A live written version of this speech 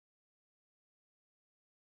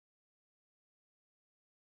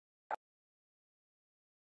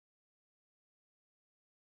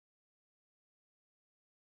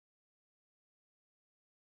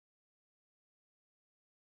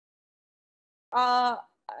uh,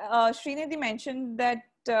 Srinidhi mentioned that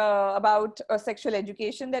about sexual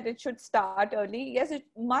education, that it should start early. Yes, it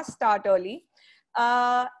must start early.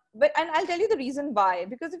 And I'll tell you the reason why.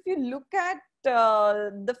 Because if you look at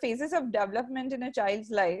the phases of development in a child's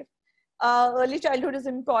life, early childhood is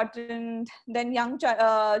important, then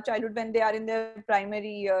childhood when they are in their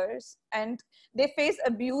primary years, and they face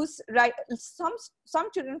abuse, right?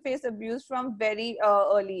 Some children face abuse from very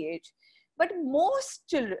early age, but most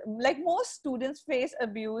children, like most students, face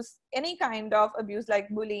abuse, any kind of abuse like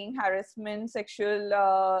bullying, harassment,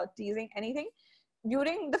 sexual teasing, anything,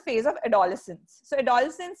 during the phase of adolescence. So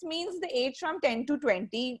adolescence means the age from 10 to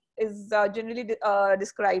 20 is generally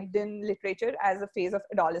described in literature as a phase of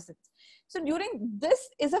adolescence. So during this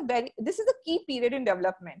is a key period in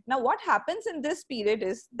development. Now what happens in this period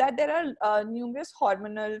is that there are numerous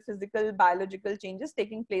hormonal, physical, biological changes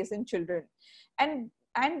taking place in children. And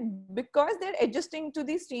because they're adjusting to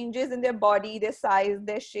these changes in their body, their size,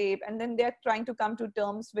 their shape, and then they're trying to come to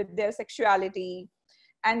terms with their sexuality,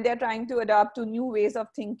 and they're trying to adapt to new ways of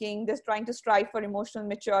thinking, they're trying to strive for emotional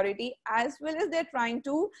maturity, as well as they're trying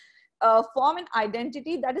to form an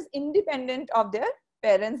identity that is independent of their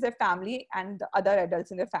parents, their family, and the other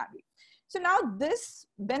adults in their family. So now this,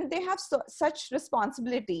 when they have such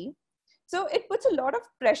responsibility, so it puts a lot of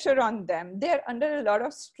pressure on them. They're under a lot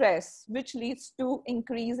of stress, which leads to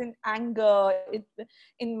increase in anger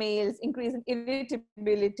in males, increase in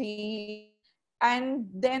irritability, and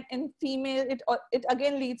then in female, it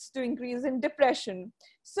again leads to increase in depression.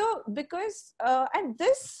 So because and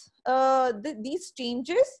these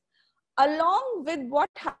changes, along with what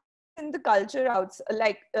happens in the culture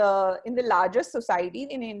like in the larger society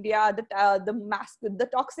in India, the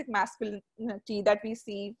toxic masculinity that we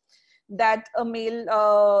see, that a male,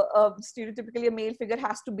 stereotypically a male figure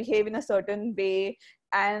has to behave in a certain way,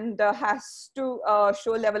 and has to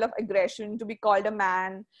show a level of aggression to be called a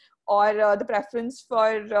man, or the preference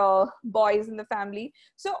for boys in the family.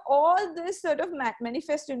 So all this sort of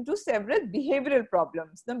manifests into several behavioral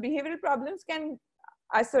problems. The behavioral problems can,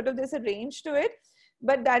 there's a range to it,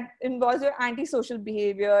 but that involves your antisocial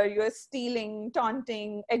behavior, your stealing,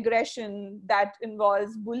 taunting, aggression, that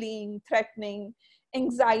involves bullying, threatening,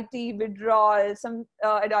 anxiety, withdrawal. Some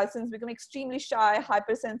adolescents become extremely shy,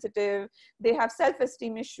 hypersensitive. They have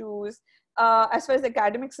self-esteem issues. As far as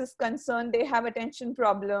academics is concerned, they have attention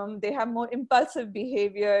problem. They have more impulsive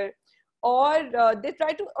behavior, or they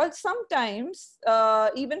try to, or sometimes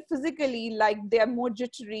even physically, like they are more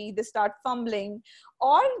jittery, they start fumbling,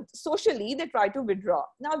 or socially they try to withdraw.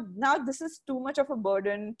 Now this is too much of a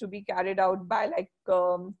burden to be carried out by like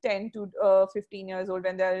 10 to 15 years old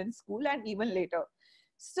when they're in school, and even later.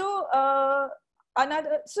 So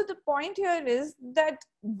so the point here is that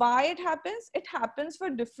why it happens for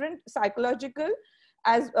different psychological,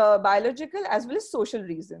 as biological, as well as social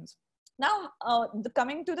reasons. Now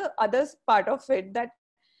coming to the other part of it, that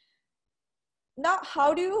now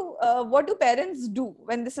how do you what do parents do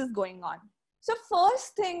when this is going on? So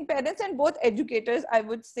first thing, parents and both educators, I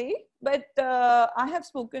would say, but I have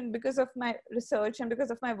spoken, because of my research and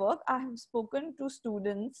because of my work, I have spoken to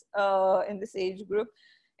students in this age group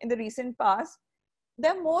in the recent past.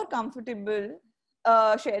 They're more comfortable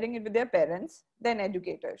sharing it with their parents than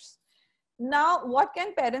educators. Now, what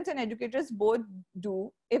can parents and educators both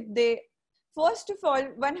do if they, first of all,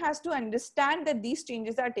 one has to understand that these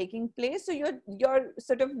changes are taking place. So your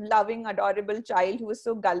sort of loving, adorable child who is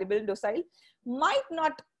so gullible, docile, might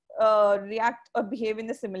not react or behave in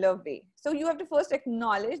a similar way. So you have to first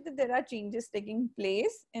acknowledge that there are changes taking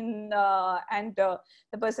place and the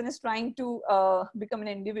person is trying to become an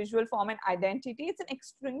individual, form an identity. It's an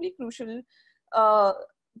extremely crucial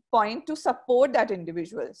point to support that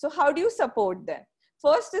individual. So how do you support them?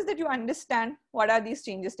 First is that you understand what are these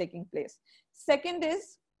changes taking place. Second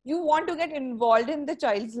is you want to get involved in the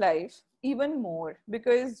child's life even more,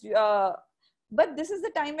 because but this is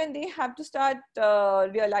the time when they have to start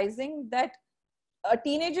realizing that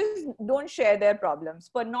teenagers don't share their problems,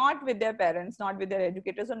 but not with their parents, not with their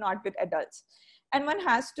educators, or not with adults. And one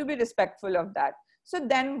has to be respectful of that. So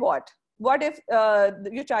then what? What if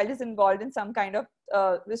your child is involved in some kind of,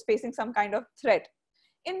 is facing some kind of threat?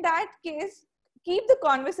 In that case, keep the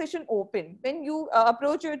conversation open. When you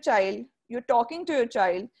approach your child, you're talking to your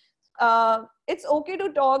child, it's okay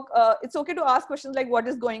to talk, it's okay to ask questions like what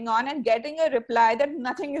is going on, and getting a reply that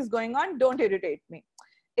nothing is going on, don't irritate me.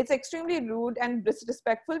 It's extremely rude and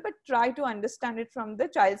disrespectful, but try to understand it from the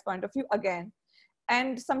child's point of view again.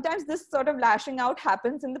 And sometimes this sort of lashing out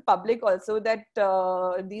happens in the public also, that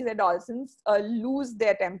these adolescents lose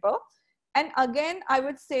their temper. And again, I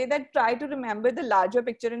would say that try to remember the larger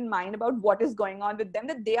picture in mind about what is going on with them,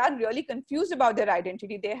 that they are really confused about their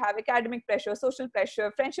identity. They have academic pressure, social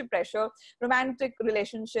pressure, friendship pressure, romantic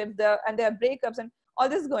relationships, and there are breakups and all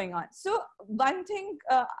this going on. So one thing,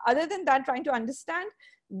 other than that, trying to understand,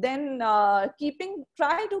 then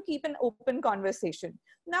try to keep an open conversation.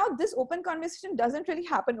 Now, this open conversation doesn't really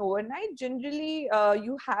happen overnight. Generally,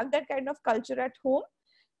 you have that kind of culture at home,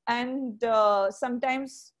 and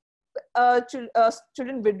sometimes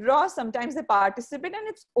children withdraw, sometimes they participate, and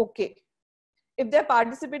it's okay. If they're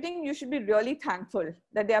participating, you should be really thankful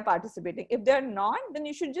that they are participating. If they're not, then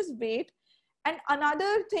you should just wait. And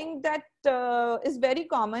another thing that is very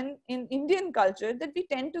common in Indian culture, that we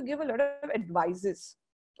tend to give a lot of advices,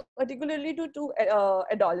 particularly to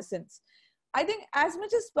adolescents. I think as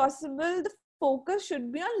much as possible, the focus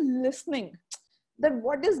should be on listening, that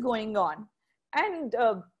what is going on. And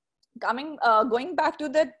going back to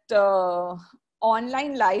that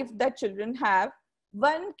online life that children have,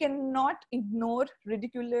 one cannot ignore,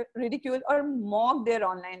 ridicule or mock their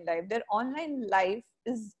online life. Their online life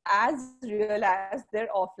is as real as their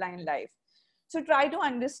offline life. So try to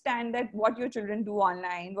understand that what your children do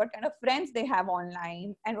online, what kind of friends they have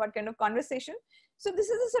online, and what kind of conversation. So this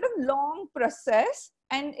is a sort of long process,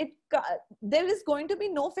 and there is going to be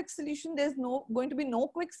no fixed solution. There's going to be no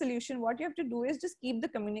quick solution. What you have to do is just keep the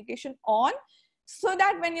communication on, so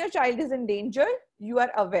that when your child is in danger, you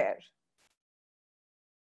are aware.